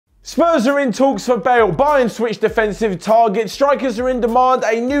Spurs are in talks for Bale, Bayern switch defensive target, strikers are in demand,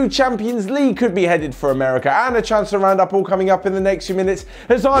 a new Champions League could be headed for America, and a transfer roundup all coming up in the next few minutes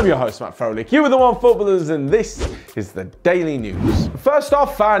as I'm your host Matt Froelich. You are the Onefootballers and this is the Daily News. First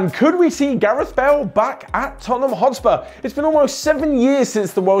off, could we see Gareth Bale back at Tottenham Hotspur? It's been almost 7 years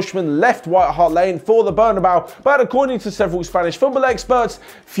since the Welshman left White Hart Lane for the Bernabeu, but according to several Spanish football experts,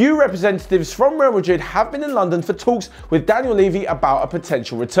 few representatives from Real Madrid have been in London for talks with Daniel Levy about a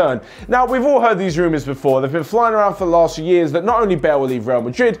potential return. Now, we've all heard these rumours before. They've been flying around for the last few years that not only Bale will leave Real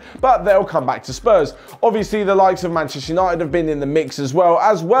Madrid, but they'll come back to Spurs. Obviously, the likes of Manchester United have been in the mix as well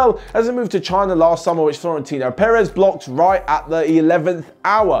as a move to China last summer, which Florentino Perez blocked right at the 11th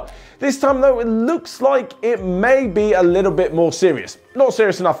hour. This time, though, it looks like it may be a little bit more serious. Not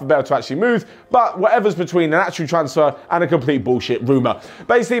serious enough for Bale to actually move, but whatever's between an actual transfer and a complete bullshit rumour.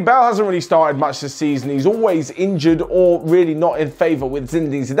 Basically, Bale hasn't really started much this season. He's always injured or really not in favour with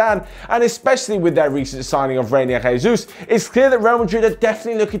Zinedine Zidane, and especially with their recent signing of Reinier Jesus, it's clear that Real Madrid are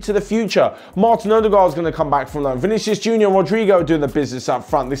definitely looking to the future. Martin Odegaard's going to come back from loan. Vinicius Jr. and Rodrigo doing the business up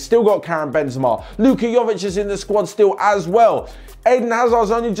front. They've still got Karim Benzema. Luka Jovic is in the squad still as well. Eden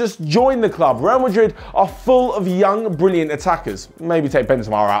Hazard's only just joined the club. Real Madrid are full of young, brilliant attackers. Maybe take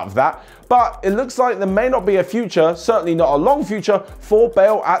Benzema out of that. But it looks like there may not be a future, certainly not a long future, for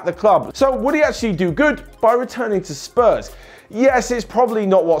Bale at the club. So would he actually do good by returning to Spurs? Yes, it's probably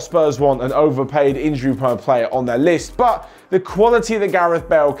not what Spurs want, an overpaid, injury-prone player on their list, but the quality that Gareth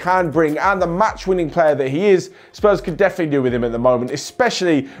Bale can bring and the match-winning player that he is, Spurs could definitely do with him at the moment,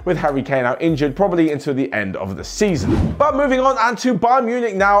 especially with Harry Kane out injured, probably until the end of the season. But moving on and to Bayern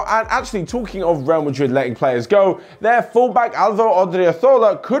Munich now, and actually talking of Real Madrid letting players go, their fullback Alvaro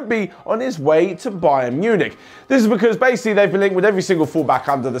Odriozola could be on his way to Bayern Munich. This is because basically they've been linked with every single fullback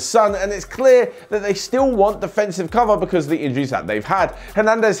under the sun, and it's clear that they still want defensive cover because of the injuries that they've had.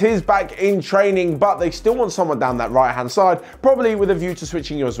 Hernandez is back in training, but they still want someone down that right-hand side, probably with a view to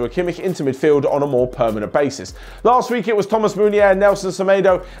switching Joshua Kimmich into midfield on a more permanent basis. Last week it was Thomas Meunier and Nelson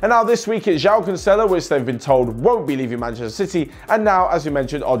Semedo, and now this week it's João Cancelo, which they've been told won't be leaving Manchester City, and now, as we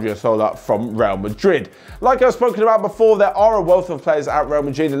mentioned, Odriozola from Real Madrid. Like I've spoken about before, there are a wealth of players at Real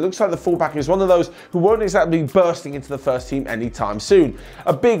Madrid. It looks like the fullback is one of those who won't exactly be bursting into the first team anytime soon.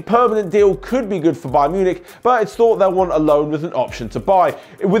 A big permanent deal could be good for Bayern Munich, but it's thought they'll want a loan with an option to buy.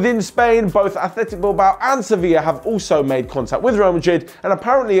 Within Spain, both Athletic Bilbao and Sevilla have also made contact with Real Madrid and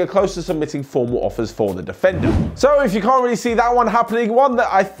apparently are close to submitting formal offers for the defender. So if you can't really see that one happening, one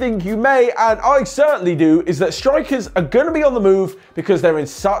that I think you may, and I certainly do, is that strikers are going to be on the move because they're in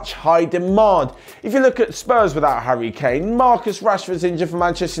such high demand. If you look at Spurs without Harry Kane, Marcus Rashford's injured for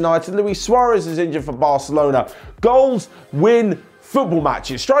Manchester United, Luis Suarez is injured for Barcelona. Goals win football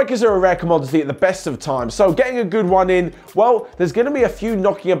matches. Strikers are a rare commodity at the best of times, so getting a good one in, well, there's going to be a few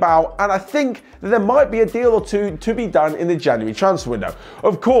knocking about, and I think that there might be a deal or two to be done in the January transfer window.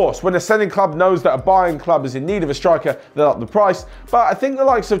 Of course, when a selling club knows that a buying club is in need of a striker, they'll up the price, but I think the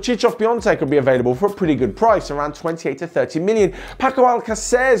likes of Chichov Piontek could be available for a pretty good price, around 28 to 30 million. Paco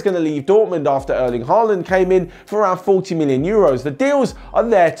Alcacer is going to leave Dortmund after Erling Haaland came in for around 40 million euros. The deals are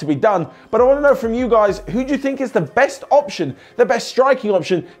there to be done, but I want to know from you guys, who do you think is the best option, the best striking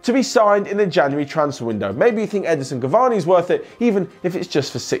option to be signed in the January transfer window? Maybe you think Edinson Cavani is worth it, even if it's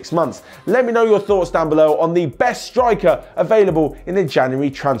just for 6 months. Let me know your thoughts down below on the best striker available in the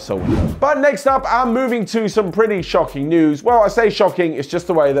January transfer window. But next up, I'm moving to some pretty shocking news. Well, I say shocking, it's just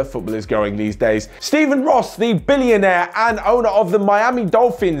the way that football is going these days. Stephen Ross, the billionaire and owner of the Miami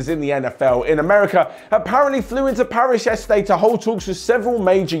Dolphins in the NFL in America, apparently flew into Paris yesterday to hold talks with several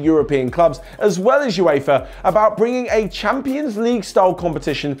major European clubs, as well as UEFA, about bringing a Champions League style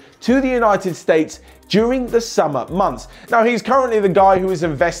competition to the United States during the summer months. Now, he's currently the guy who is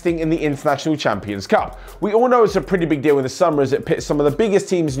investing in the International Champions Cup. We all know it's a pretty big deal in the summer as it pits some of the biggest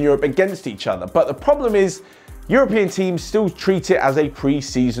teams in Europe against each other, but the problem is European teams still treat it as a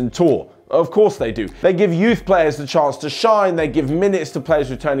pre-season tour. Of course they do. They give youth players the chance to shine, they give minutes to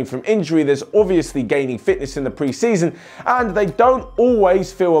players returning from injury, there's obviously gaining fitness in the pre-season, and they don't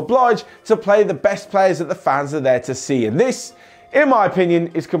always feel obliged to play the best players that the fans are there to see. And this, in my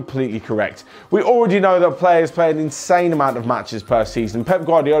opinion, is completely correct. We already know that players play an insane amount of matches per season. Pep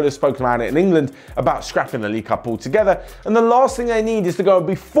Guardiola has spoken about it in England about scrapping the League Cup altogether, and the last thing they need is to go and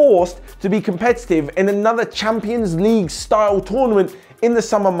be forced to be competitive in another Champions League style tournament in the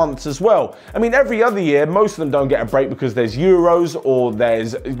summer months as well. I mean, every other year, most of them don't get a break because there's Euros or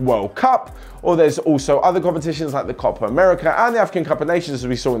there's World Cup, or there's also other competitions like the Copa America and the African Cup of Nations as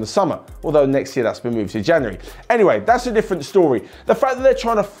we saw in the summer, although next year that's been moved to January. Anyway, that's a different story. The fact that they're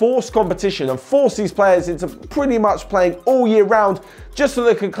trying to force competition and force these players into pretty much playing all year round just so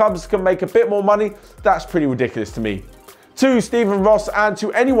the clubs can make a bit more money, that's pretty ridiculous to me. To Stephen Ross and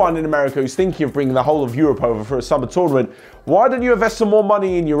to anyone in America who's thinking of bringing the whole of Europe over for a summer tournament, why don't you invest some more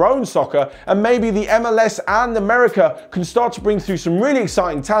money in your own soccer, and maybe the MLS and America can start to bring through some really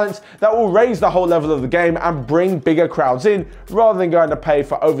exciting talents that will raise the whole level of the game and bring bigger crowds in, rather than going to pay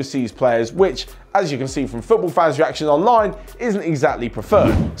for overseas players, which, as you can see from football fans' reaction online, isn't exactly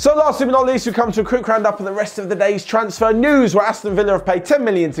preferred. So lastly but not least, we come to a quick roundup of the rest of the day's transfer news, where Aston Villa have paid 10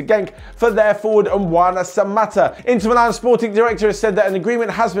 million to Genk for their forward Mwana Samatta. Inter Milan sporting director has said that an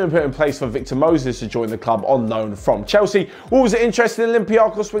agreement has been put in place for Victor Moses to join the club on loan from Chelsea. Wolves are interested in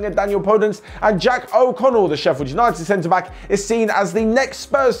Olympiacos winger Daniel Podence, and Jack O'Connell, the Sheffield United centre-back, is seen as the next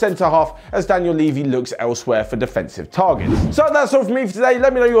Spurs centre-half as Daniel Levy looks elsewhere for defensive targets. So that's all from me for today.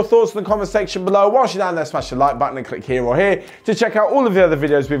 Let me know your thoughts in the comment section below. Whilst you're down there, smash the like button and click here or here to check out all of the other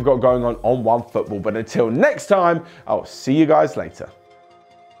videos we've got going on OneFootball. But until next time, I'll see you guys later.